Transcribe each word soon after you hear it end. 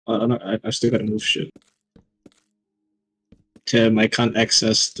I still gotta move shit. Tim, I can't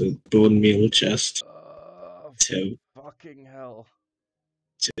access the bone meal chest. Tim, Fucking hell.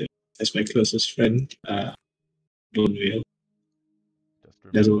 Tim, that's my closest friend. Bone meal. Just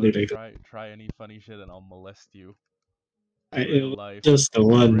There's remember, only like try any funny shit and I'll molest you. it was Life. just the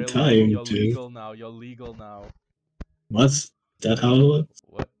one Real time, life. You're dude. legal now. You're legal now. What's that? How it works?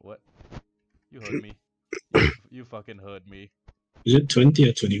 What? You heard me. You fucking heard me. Is it 20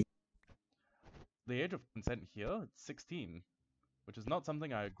 or 21? The age of consent here, 16, which is not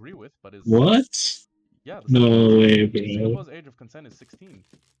something I agree with, but is What? yeah. No way, bro. Singapore's age of consent is 16.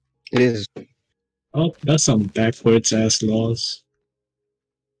 It is. Oh, that's some backwards ass laws.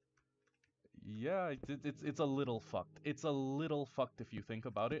 Yeah, it's a little fucked. It's a little fucked if you think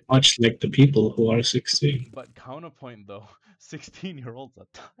about it. Much like the people who are 16. But counterpoint though, 16-year-olds are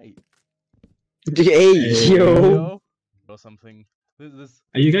tight. Hey, yo. Or something. This.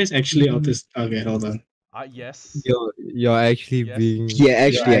 Are you guys actually autistic? Okay, hold on. Yes. You're actually Yes. being. Yeah,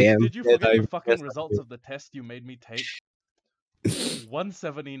 actually, I am. Did you forget the fucking Yes, results of the test you made me take?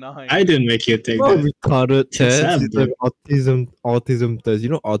 179. I didn't make you take Not that. retarded test. Sam, It's an autism test. You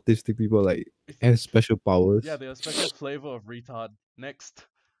know, autistic people like have special powers. Yeah, they're a special flavor of retard. Next.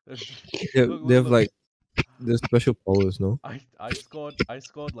 They have like the special powers, no? I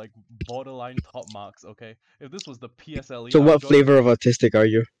scored like borderline top marks. Okay, if this was the PSLE. So I what got- flavor of autistic are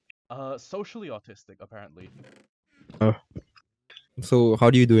you? Socially autistic apparently. So how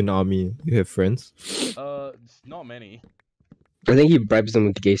do you do in army? You have friends? Not many. I think he bribes them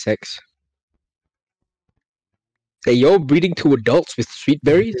with gay sex. Hey, yo, breeding to adults with sweet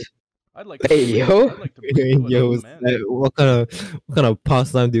berries? I'd like to. Hey, yo. I'd like to breed to Yo, another man. what kind of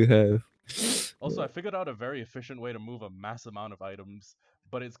pastime do you have? Also, I figured out a very efficient way to move a mass amount of items,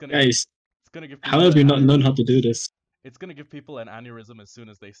 but it's gonna Guys, it's gonna give how people have you an not known how to do this? It's gonna give people an aneurysm as soon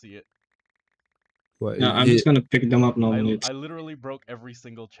as they see it. What, No, I'm just gonna pick them up normally. I literally broke every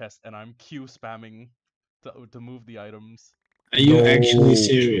single chest, and I'm Q spamming to move the items. Are you No. actually I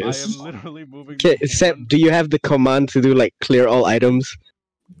serious? am literally moving. Okay, them Seb, one- do you have the command to do like clear all items?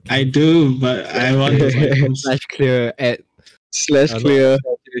 I do, but I want those items. slash clear at Slash clear.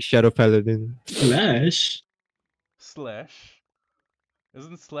 Shadow Paladin? Flash? Slash.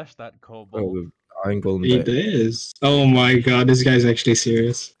 Isn't slash that Oh, cobalt? the Iron Golem. It is. Oh my god, this guy's actually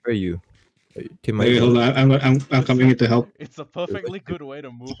serious. Where are you? Tim, Wait, hold on. I'm coming in to help. It's a perfectly good way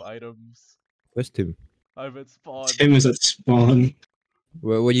to move items. Where's Tim? I'm at spawn. Tim is at spawn.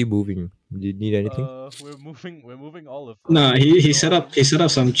 Where are you moving? Do you need anything? We're moving all of. No, he set up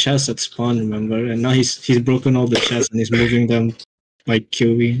some chests at spawn, remember? And now he's broken all the chests and he's moving them by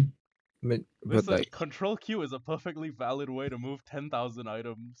queuing. But Listen, like, Control Q is a perfectly valid way to move 10,000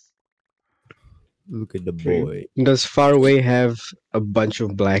 items. look at the boy. Does Faraway have a bunch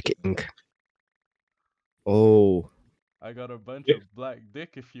of black ink? Oh, I got a bunch Yeah. of black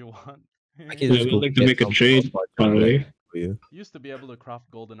dick if you want. I can Yeah, just we'd go like to get make a some trade, black by the way. for you. Used to be able to craft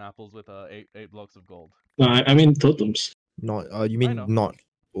golden apples with 8 blocks of gold. No, I mean totems. Not you know. mean not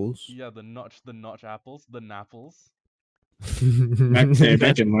bulls? Yeah, the notch apples, the napples,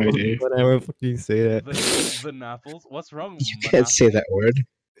 Back in my day. Whenever fucking say that. the napples. What's wrong? You can't say that word.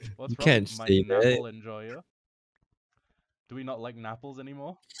 What's You wrong, can't my say that. napple enjoyer? Do we not like napples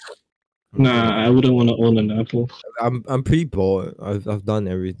anymore? Nah, I wouldn't want to own an apple. I'm pretty bored. I've done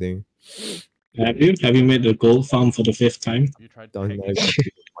everything. Have you? Have you made the gold farm for the 5th time? You tried Done pegging.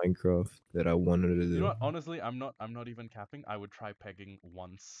 everything in Minecraft that I wanted to do. You know what? Honestly, I'm not even capping. I would try pegging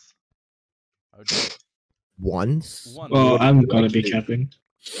once. I would try Once? once. Well, What if I'm you gonna like be it? capping.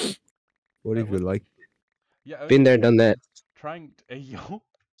 What if you what? like? Yeah, I mean, Been there, done that. trying. Hey yo,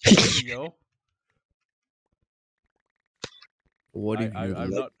 hey, yo. What if you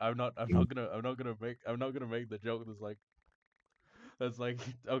I'm like? not gonna make the joke that's like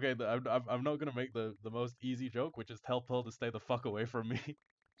okay. I'm not gonna make the most easy joke, which is tell Pearl to stay the fuck away from me.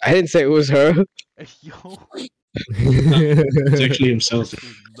 I didn't say it was her. Hey, yo, It's actually himself.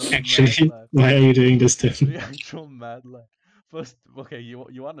 the Actually, mad lad. why are you doing this to him? The actual mad lad. First, okay, you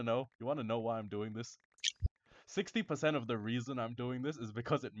want to know why I'm doing this? 60% of the reason I'm doing this is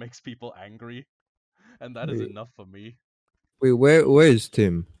because it makes people angry, and that is Wait. enough for me. Wait, where is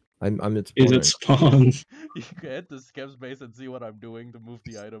Tim? I'm at spawn. Is it right spawn? You can head to Skep's base and see what I'm doing to move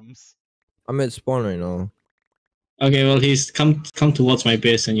the items. now. I'm at spawn right now. Okay, well he's come towards my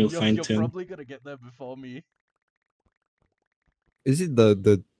base and you'll find You're him. probably gonna get there before me. Is it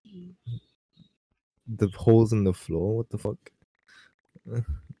the holes in the floor? What the fuck?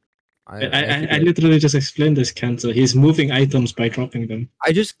 I literally just explained this, Cantcer. He's moving items by dropping them.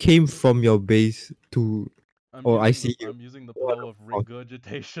 I just came from your base to Oh, I see you. I'm using the What power of fuck?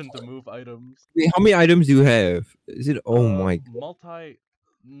 regurgitation to move items. Wait, how many items do you have? Is it? Oh my god! Multi.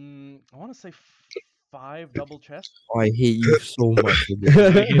 I want to say 5 double chest. Oh, I hate you so much for this.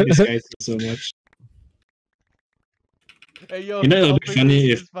 I hate this guy so much. Hey yo, You know, he's it'll be helping funny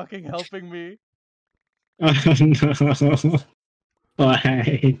me. if- He's fucking helping me. Oh no!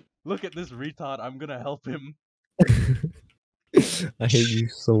 Why? Look at this retard. I'm gonna help him. I hate you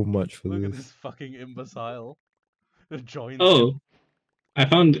so much for Look at this. this fucking imbecile. Joins Oh, him. I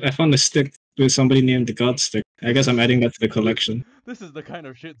found a stick with somebody named the God Stick. I guess I'm adding that to the collection. This is the kind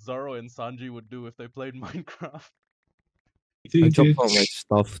of shit Zoro and Sanji would do if they played Minecraft. I dropped all my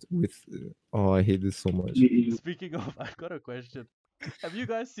stuff with. Oh, I hate this so much. Speaking of, I've got a question. Have you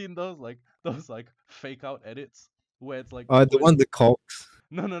guys seen those fake out edits where it's like The one the cocks.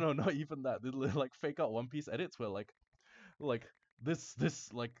 no, not even that. They're like fake out One Piece edits where like this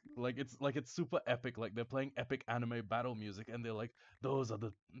it's super epic, like they're playing epic anime battle music and they're like those are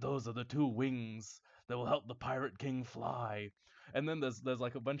the 2 wings that will help the Pirate King fly. And then there's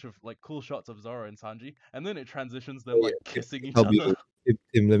like a bunch of like cool shots of Zoro and Sanji, and then it transitions them like kissing each Help other. you.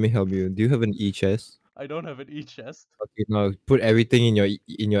 Tim, let me help you. Do you have an e-chest? I don't have an e-chest. Okay, now put everything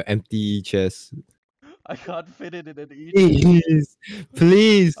in your empty e-chest. I can't fit it in an e-chest. Please,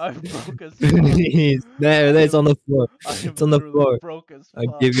 please, I'm broke as fuck. please. There, it's on the floor. I am It's on the literally floor. broke as I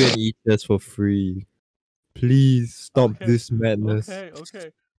fuck. give you an e-chest for free. Please stop Okay, this madness.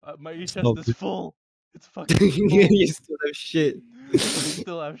 Okay. My e-chest Stop is this. full. It's fucking full. You still have shit. I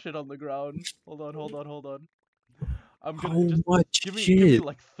still have shit on the ground. Hold on. I'm How gonna just much give me shit?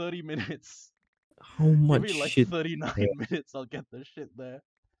 like 30 minutes. How much Give me like shit? 39 Yeah. minutes. I'll get the shit there.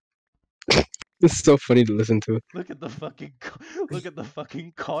 This is so funny to listen to. Look at the fucking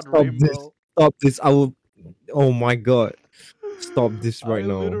cod Stop this. rainbow. Stop this. I will. Oh my god. Stop this right I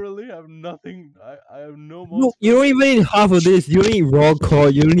now. literally have nothing. I have no more. No, you don't even need half of this. You don't need raw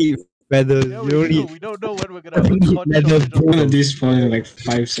cod. You don't need feathers. Yeah, you don't need. we don't know when we're gonna have a need cod leather shortage. I'm gonna On despawn in like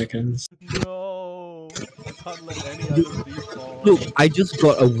 5 seconds. no, I can't let any items despawn. Look, I just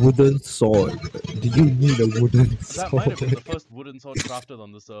got a wooden sword. Do you need a wooden That might have been sword? the first wooden sword crafted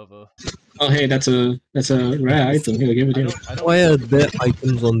on the server. Oh hey, that's a rare item. Here, give it I here. don't. Why are there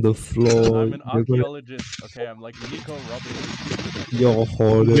items on the floor? I'm an You're gonna- archaeologist. Okay, I'm like Nico Robin. You're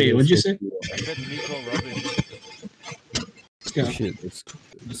horrible. Wait, what'd you say? I said Nico Robin. Yeah. Shit,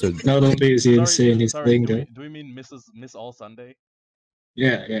 so No, don't be so insane. He's playing do there. we mean Miss All Sunday?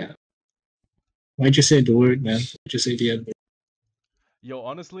 Yeah. Why'd you say the word, man? Why'd you say the N word? Yo,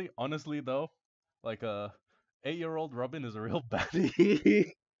 honestly though, like 8-year-old Robin is a real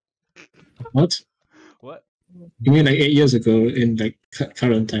baddie. What? What? You mean like 8 years ago in like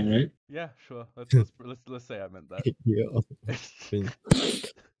current time, right? Yeah, sure. Let's say I meant that. yeah.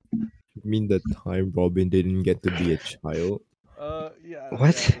 You mean the time Robin didn't get to be a child? Yeah.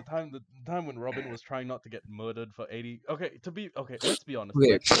 What? Yeah, the time when Robin was trying not to get murdered for 80. Okay, let's be honest.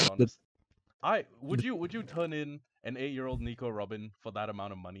 Okay, Let's be honest. Would you turn in an 8-year-old Nico Robin for that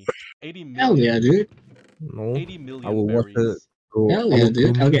amount of money? 80 million. Hell yeah, dude. No. 80 I million will watch berries. Hell yeah,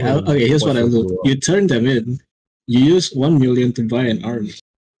 dude. Okay, here's what I'll do. You turn them in. You use 1 million to buy an army.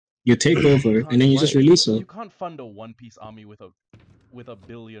 You take over, and then you just release You them. can't fund a One Piece army with a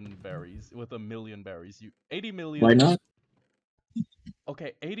billion berries, with a million berries. 80 million. Why not?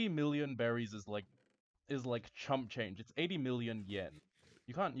 Okay, 80 million berries is like chump change. It's 80 million yen.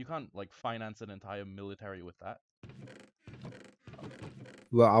 You can't like finance an entire military with that.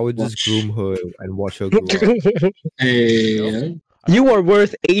 Well, I would just Watch. groom her and watch her grow up. Hey, Yo. You are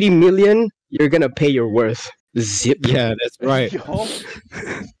worth 80 million. You're gonna pay your worth. Zip. Yeah, that's right. Yo.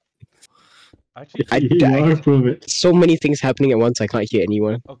 Actually, you are prove it. So many things happening at once. I can't hear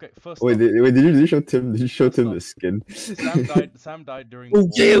anyone. okay. First Wait, off, did you show Tim? Did you show Tim the skin? Sam died during the Oh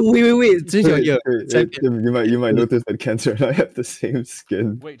war. yeah, wait. Since you're here, Wait, Tim, you might notice that Cantcer and I have the same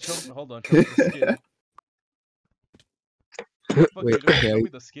skin. Wait, hold on. Show me the skin. Fuck Wait, you doing? okay, Show me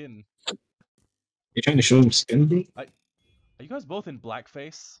the skin. You're trying to show him skin, bro? Are you guys both in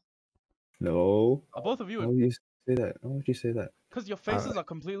blackface? No. Are both of you? Why would you say that? Why would you say that? Because your faces are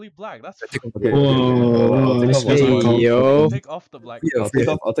completely black. That's Okay, Whoa, I'll take this off was like uncalled one. Yo. take off the black. Yeah,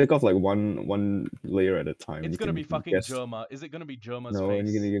 I'll take off like one layer at a time. It's You gonna can be fucking guess. Germa. Is it gonna be Germa's No, face?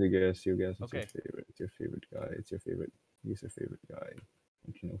 you're gonna guess. You guess. It's Okay. your favorite. It's your favorite guy. It's your favorite. He's your favorite guy.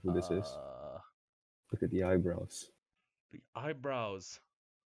 Don't you know who this is? Look at the eyebrows. The eyebrows.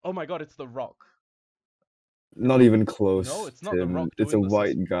 Oh my god, it's the Rock. Not even close. No, it's not The Tim. Rock It's a doing the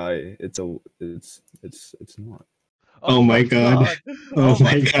white guy. It's not. Oh my god. Oh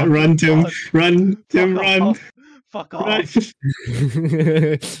my god, run, Tim. God. Run, Tim, Fuck run. off. Fuck off. Right.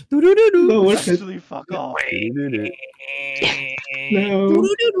 Do-do-do-do. No, what the- Actually, fuck off.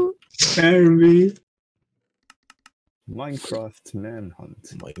 No. Spare me. Minecraft Manhunt.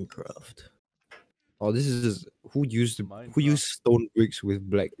 Minecraft. Oh, this is just who used Minecraft. stone bricks with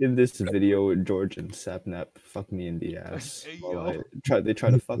black. In this video, George and Sapnap fuck me in the ass. Hey, While yo. they try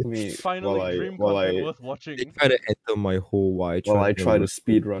to fuck me Finally, dream while content I worth They watching. try to enter my hole while I try to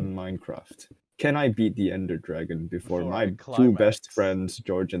speedrun Minecraft. Can I beat the Ender Dragon before Before I my two climax. best friends,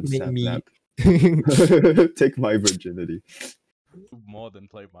 George and Make me- Sapnap, take my virginity? More than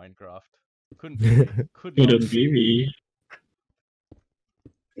play Minecraft. Couldn't be me. Could not Couldn't be me.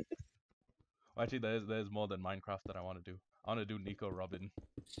 Actually, there's more than Minecraft that I want to do. I want to do Nico Robin.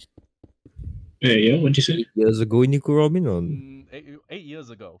 Hey, yo, what'd you say? Years ago, Nico Robin on. 8 years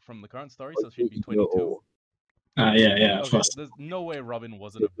ago from the current story, so she'd be 8 year 22. old. Yeah, of Okay, course. there's no way Robin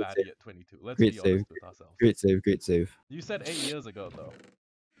wasn't a Great baddie save. at 22. Let's Great be save. honest with ourselves. Great save. You said 8 years ago, though.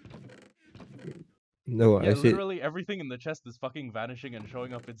 No, Yeah, I said literally everything in the chest is fucking vanishing and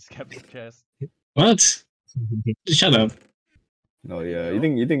showing up in Skep's chest. What? Shut up. No, yeah. Yo.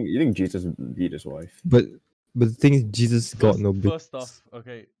 You think Jesus beat his wife? but the thing is, Jesus got no bitch. First off,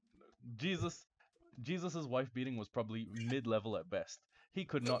 okay, Jesus's wife beating was probably mid-level at best. He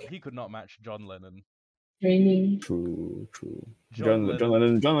could not match John Lennon. True. John John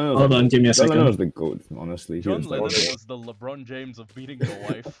Lennon. Hold on, give me a John Lennon second. was the goat, honestly. He John was Lennon like- was the LeBron James of beating your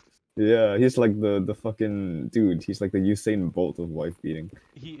wife. Yeah, he's like the fucking dude. He's like the Usain Bolt of wife beating.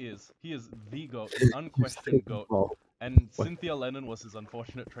 He is the goat, the unquestioned goat. Oh, And Cynthia Lennon was his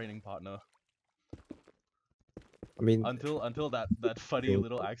unfortunate training partner I mean, until that funny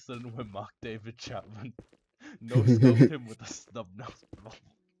little accident where Mark David Chapman no-scoped him with a snub nose.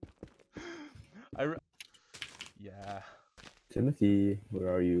 Yeah. Timothy,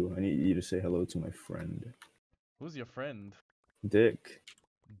 where are you? I need you to say hello to my friend. Who's your friend? Dick.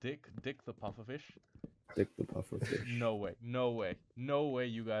 Dick the pufferfish? Dick the pufferfish. No way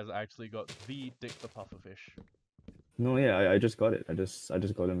you guys actually got the Dick the pufferfish. No, yeah, I just got it. I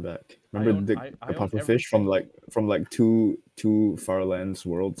just got him back. Remember own- Dick I the own pufferfish from like two Farlands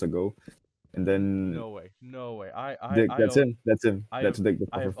worlds ago, and then No way. Dick. That's own, him. That's him. I That's have- Dick the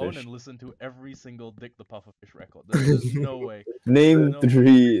I have owned pufferfish. and listened to every single Dick the Pufferfish record. There's no way. Name no-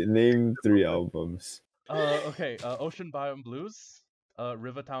 three albums. Okay. Ocean Biome Blues,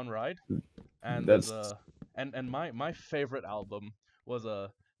 Rivertown Ride, and there's and my favorite album was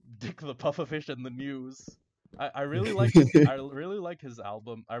Dick the Pufferfish and the News. I really like I really like his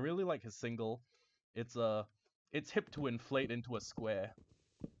album. I really like his single. It's hip to inflate into a square.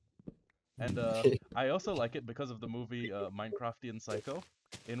 And I also like it because of the movie Minecraftian Psycho,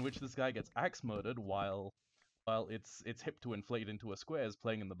 in which this guy gets axe murdered while it's hip to inflate into a square is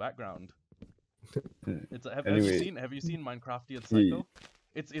playing in the background. Have you seen Minecraftian Psycho?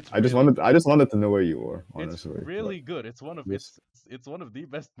 It's I just wanted to know where you were. Honestly, it's really good. It's one of it's one of the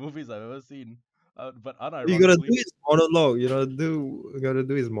best movies I've ever seen. But you gotta do unironically, his monologue. You gotta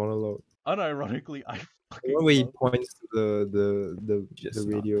do his monologue. unironically, I The fucking one where he love- points to the just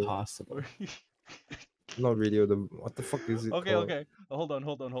radio. not possible. Not radio. What the fuck is it called? Okay. Hold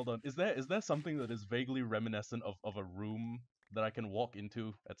on. Is there something that is vaguely reminiscent of a room that I can walk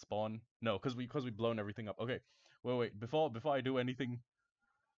into at spawn? No, because we've blown everything up. Okay. Wait. Before I do anything,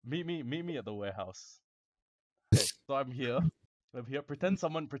 meet me at the warehouse. Okay, so I'm here. Pretend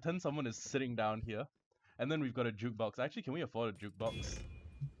someone is sitting down here, and then we've got a jukebox. Actually, can we afford a jukebox?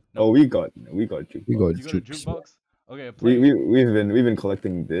 No. Oh, we got jukebox. We got You got a jukes. jukebox? Okay, We've been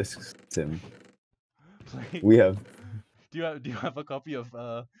collecting discs, Tim. We have. Do you have a copy of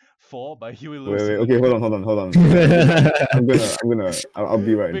 4 by Huey Wait. Lewis? Okay, hold on. I'll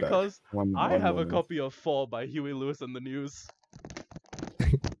be right back. Because One I have moment. a copy of 4 by Huey Lewis and the News.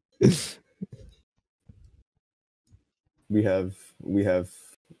 We have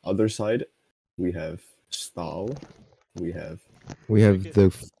Other Side. We have Stahl. We have We have Check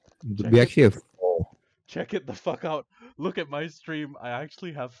we it. actually have 4. Check it the fuck out. Look at my stream. I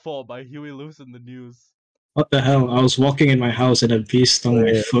actually have 4 by Huey Lewis and the News. What the hell? I was walking in my house and a bee stung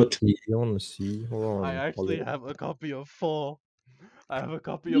my foot. You wanna see? Hold on. I actually have a copy of 4. I have a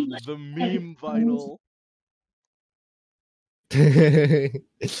copy of the meme vinyl.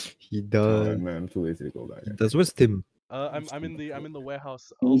 He oh, does. man, I'm too lazy to go back. That's what's Tim. I'm in the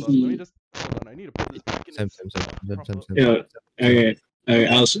warehouse. Hold on. Let me just hold on. I need to put this back in. Sam. proper- Yeah. Okay.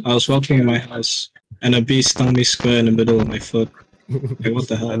 I was walking in my house and a bee stung me square in the middle of my foot. Like, what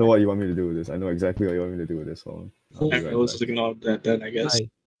the hell? I know what you want me to do with this. I know exactly what you want me to do with this. Hold on. I'll be I right was back. ignore that then, I guess. Hi.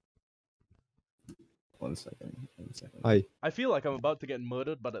 1 second. Hi. I feel like I'm about to get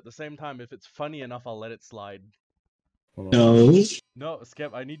murdered, but at the same time, if it's funny enough, I'll let it slide. No, No,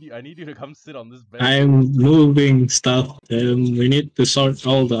 Skep, I need you to come sit on this bed. I'm moving stuff. We need to sort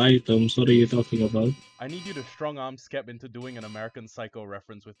all the items. What are you talking about? I need you to strong arm Skep into doing an American Psycho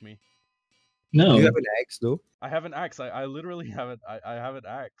reference with me. No. Do you have an axe though? I have an axe. I literally have it. I have an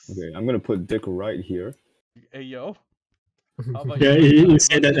axe. Okay, I'm gonna put Dick right here. Hey yo. How about Yeah, you, you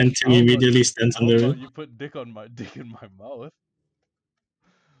say that until he immediately stands how under about it. you put dick in my mouth?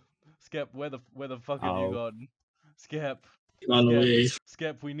 Skep, where the fuck have you Ow. gone? Skep. Gone away.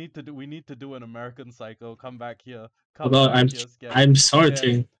 Skep, we need to do an American Psycho. Come back here. Hold on, I'm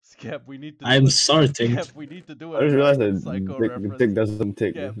sorting. Skep, we need to I'm sorting. Skep, we need to do I an just realized American that Psycho Dick, reference. Dick doesn't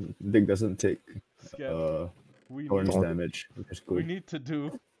take Skep. Dick doesn't take Skep, we thorns need, damage, which is good. we need to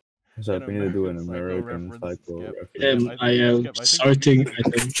do So an we need to do an American American Psycho Psycho reference. reference. I am sorting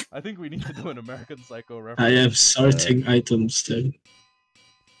items. I think we need to do an American Psycho reference. I am sorting items, Tim.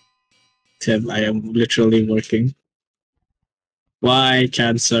 Tim, I am literally working. Why,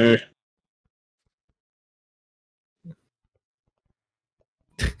 Cantcer?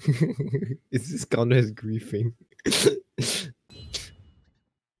 Is this counted as griefing?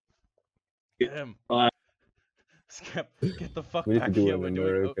 Damn. Why? Skep, get the fuck We need back to do here. an We're doing.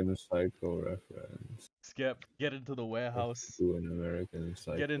 American Psycho reference. Skep, get into the warehouse. Do an American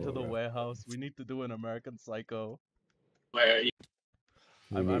Psycho. Get into the reference. warehouse. We need to do an American Psycho. Where are you?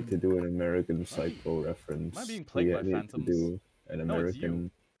 We need to do an American Psycho reference. Am I being plagued by need phantoms? to do an No, it's you.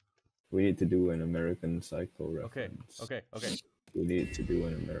 American. We need to do an American Psycho Okay, reference. okay. We need to do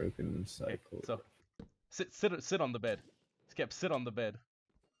an American Okay, Psycho. so sit on the bed. Skep, sit on the bed.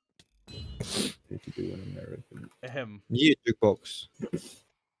 Need to do an American. Ahem. You need a jukebox.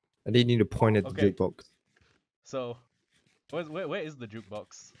 I didn't need to point at the Okay. jukebox. So, where is the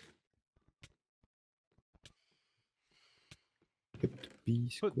jukebox?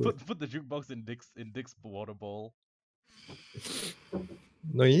 Put the jukebox in Dick's water bowl.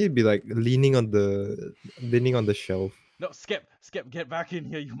 No, you need to be like leaning on the shelf. No, Skep, get back in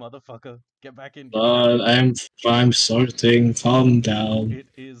here, you motherfucker. Get back in. I'm sorting. Calm down.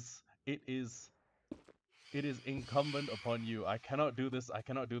 It is incumbent upon you. I cannot do this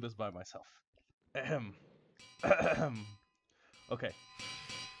by myself. Ahem. Ahem. Okay.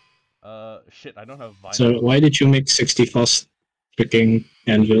 Shit, I don't have vinyl. So why did you make 64 freaking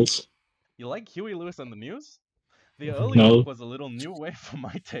anvils? You like Huey Lewis and the News? The early No. book was a little new wave for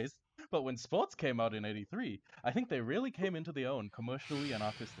my taste, but when Sports came out in '83, I think they really came into their own commercially and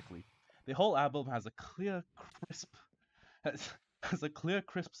artistically. The whole album has a clear,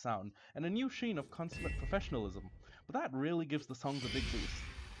 crisp sound and a new sheen of consummate professionalism, but that really gives the songs a big boost.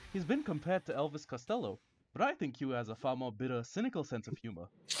 He's been compared to Elvis Costello, but I think Huey has a far more bitter, cynical sense of humor.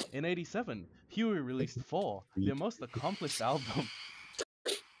 In '87, Huey released 4, their most accomplished album.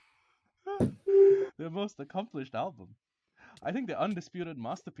 I think they're undisputed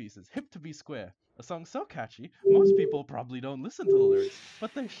masterpieces, Hip to Be Square, a song so catchy, most people probably don't listen to the lyrics,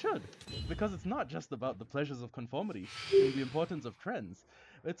 but they should, because it's not just about the pleasures of conformity and the importance of trends,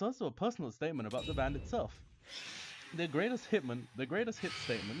 it's also a personal statement about the band itself. Their greatest hits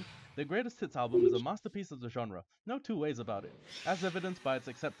album is a masterpiece of the genre, no two ways about it, as evidenced by its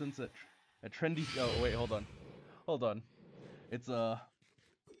acceptance at trendy... Oh, wait, hold on. It's a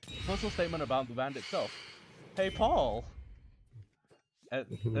personal statement about the band itself. Hey, Paul! At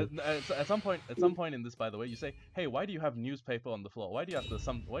some point in this, by the way, you say, "Hey, why do you have newspaper on the floor? Why do you have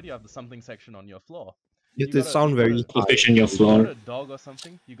the something section on your floor? You have to sound very fish in your You floor. got a dog or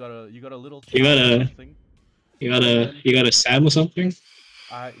something? You got a little You got child a- or something? You got a Sam or something?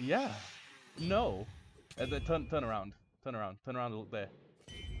 Yeah. No. Turn around. Turn around and look there.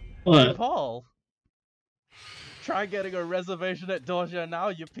 Hey, What? Paul! Try getting a reservation at Dorsia now,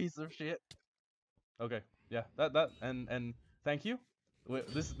 you piece of shit. Okay, yeah, that and thank you.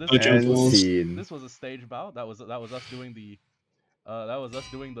 This And scene. this was a stage bow. That was us doing the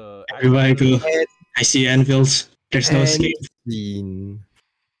Everywhere I go, I see anvils. There's no escape. Scene.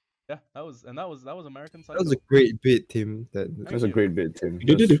 Yeah, that was American Psycho. That was a great bit, Tim. That That was a great bit, Tim.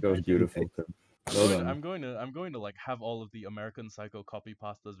 You did it. That was beautiful, Tim. Well done. I'm going to like have all of the American Psycho copy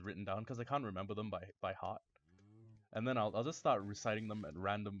pastas written down because I can't remember them by heart, and then I'll just start reciting them at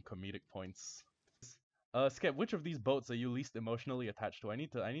random comedic points. Skep, which of these boats are you least emotionally attached to? I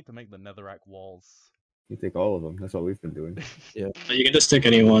need to make the netherrack walls. You take all of them. That's what we've been doing. You can just take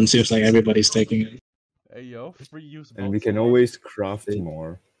any one. Seems like everybody's taking it. Hey yo, free use. And we boats can alone. always craft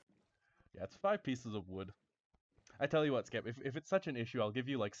more. Yeah, it's 5 pieces of wood. I tell you what, Skep, if it's such an issue, I'll give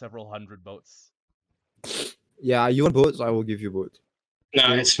you like several hundred boats. Yeah, you want boats? I will give you boats.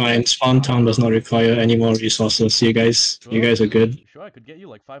 No, it's fine. Spawn Town does not require any more resources. You guys are good. Sure, I could get you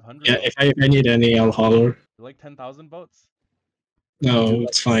like 500. Yeah, votes. if I need any, I'll holler. Like 10,000 votes. No,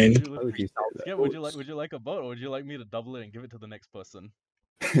 it's fine. Skip, would you like a boat, or would you like me to double it and give it to the next person?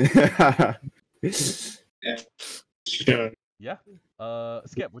 Sure. Yeah.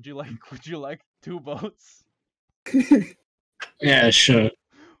 Skip, would you like 2 boats? Yeah, sure.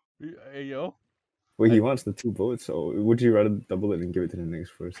 Hey yo. Wait, he wants the 2 votes, so would you rather double it and give it to the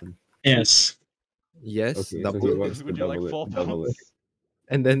next person? Yes. Yes, Okay, so double he it. wants to Would you like double 4 it, double it. boats?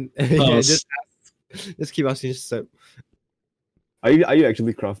 And then Oh, just keep asking Seb. Are you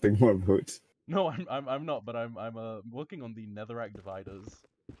actually crafting more votes? No, I'm not, but I'm working on the netherrack dividers.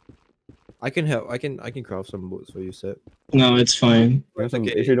 I can help. I can craft some boats for you, Seb. No, it's fine.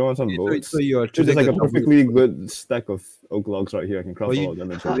 If you don't want some votes, So you are there's choosing like the a double- perfectly good stack of oak logs right here. I can craft Well, all you of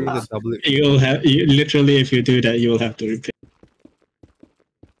them and choosing the double. Literally, if you do that, you will have to repair,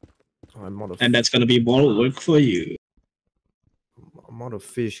 Oh, I'm out of. and that's gonna be more work for you. I'm out of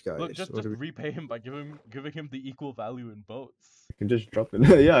fish, guys. Look, just What do we- repay him by giving him the equal value in boats. I can just drop it.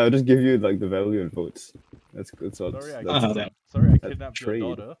 Yeah, I'll just give you like the value in votes. That's good. So Sorry, I that's, kidnapped, sorry, I that's kidnapped your trade.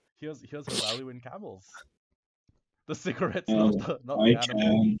 daughter. Here's her value in camels. The cigarettes, Oh, not I the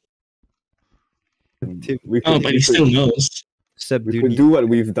animal. can. we Oh, could, but we he could- still knows. Seb, we do you could need... do what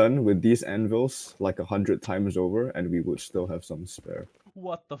we've done with these anvils like 100 times over, and we would still have some spare.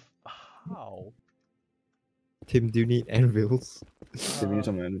 What the how? Tim, do you need anvils? Do we need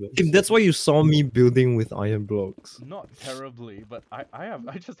some anvils? Tim, that's why you saw me building with iron blocks. Not terribly, but I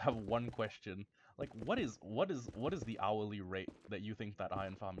just have one question. Like, what is the hourly rate that you think that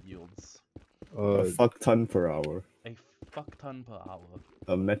iron farm yields? A fuck ton per hour. A fuck ton per hour.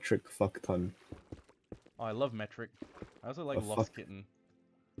 A metric fuck ton. Oh, I love metric. I also like A Lost fuck- Kitten.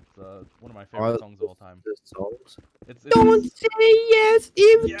 It's one of my favorite songs of all time. The songs. It's Don't say yes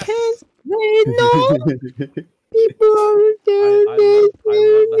if you Yes! can't say no. People are I love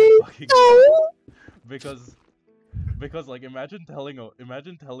that fucking song. Because like imagine telling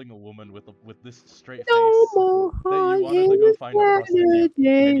a woman with this straight face that you wanted to go find a prostitute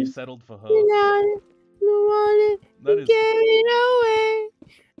and you settled for her. That is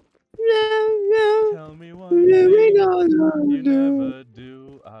tell me one thing you never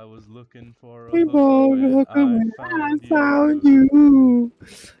do. I was looking for a hooker when I found you.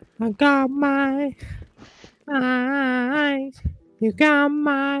 I got my eyes. You got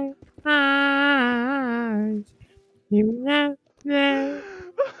my eyes. You got you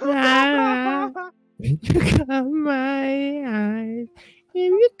got my eyes.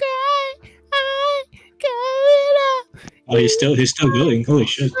 If you got, I got it up. Oh, he's still going. Holy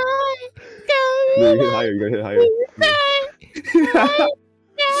shit! No, you hit higher, you gotta hit higher.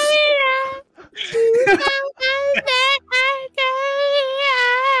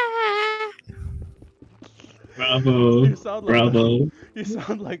 Bravo! You sound like Bravo! you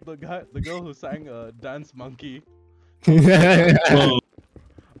sound like the girl who sang Dance Monkey. Whoa.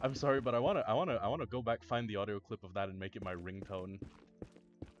 I'm sorry, but I wanna go back, find the audio clip of that and make it my ringtone.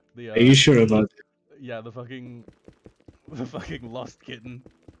 The Are you sure about it? yeah, the fucking Lost Kitten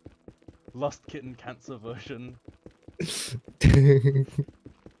Cantcer version.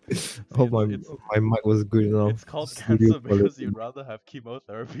 Oh, It's- my mic was good enough. It's called Studio Cancer because quality. you'd rather have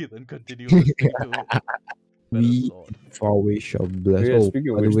chemotherapy than continue listening to it. Better We thought. far away shall bless. Yeah, Oh, speaking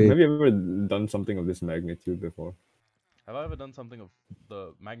of by the which, way, have you ever done something of this magnitude before? Have I ever done something of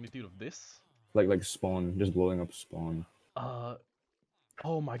the magnitude of this? Like spawn, just blowing up spawn.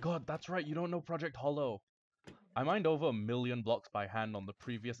 Oh my god, that's right, you don't know Project Hollow. I mined over 1 million blocks by hand on the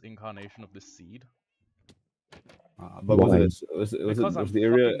previous incarnation of this seed. But Why? was Because I'm the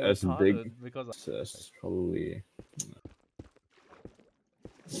area fucking as big retarded, because as probably?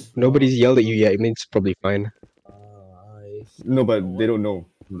 Nobody's yelled at you yet. It means it's probably fine. No, but they don't know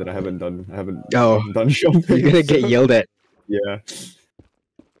that I haven't done Oh. done shopping. You're gonna get so- yelled at. Yeah,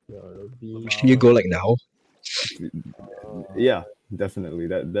 Should you go like now? yeah, definitely.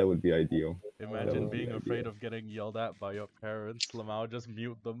 That would be ideal. imagine would be being ideal. afraid of getting yelled at by your parents. Lamau, just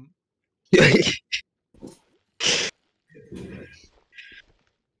mute them.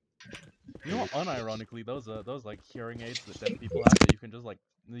 You know, unironically, those like hearing aids that deaf people have that you can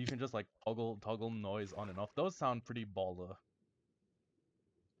just like toggle noise on and off. Those sound pretty baller.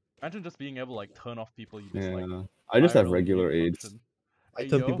 Imagine just being able to like turn off people you dislike. Yeah, I just have Viral regular mute aids. function. I Hey,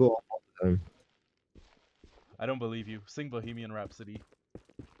 tell yo, people all the time. I don't believe you. Sing Bohemian Rhapsody.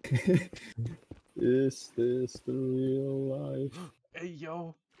 Is this the real life? Hey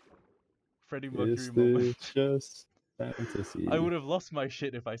yo, Freddie Mercury Is moment. this just Fantasy. I would have lost my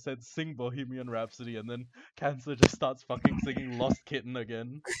shit if I said sing Bohemian Rhapsody and then Cantcer just starts fucking singing Lost Kitten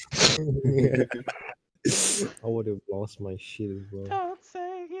again. I would have lost my shit as well. Don't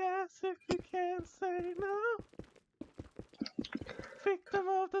say yes if you can't say no. Victim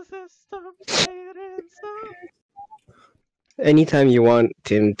of the system, say it in song. Anytime you want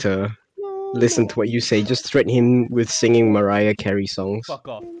Tim to listen to what you say, just threaten him with singing Mariah Carey songs. Fuck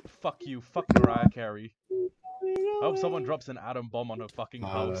off. Fuck you. Fuck Mariah Carey. I hope someone drops an atom bomb on her fucking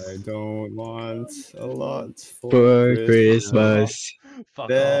house. I don't want a lot For Christmas, Fuck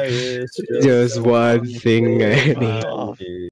There off. is just one thing I Fuck need. off.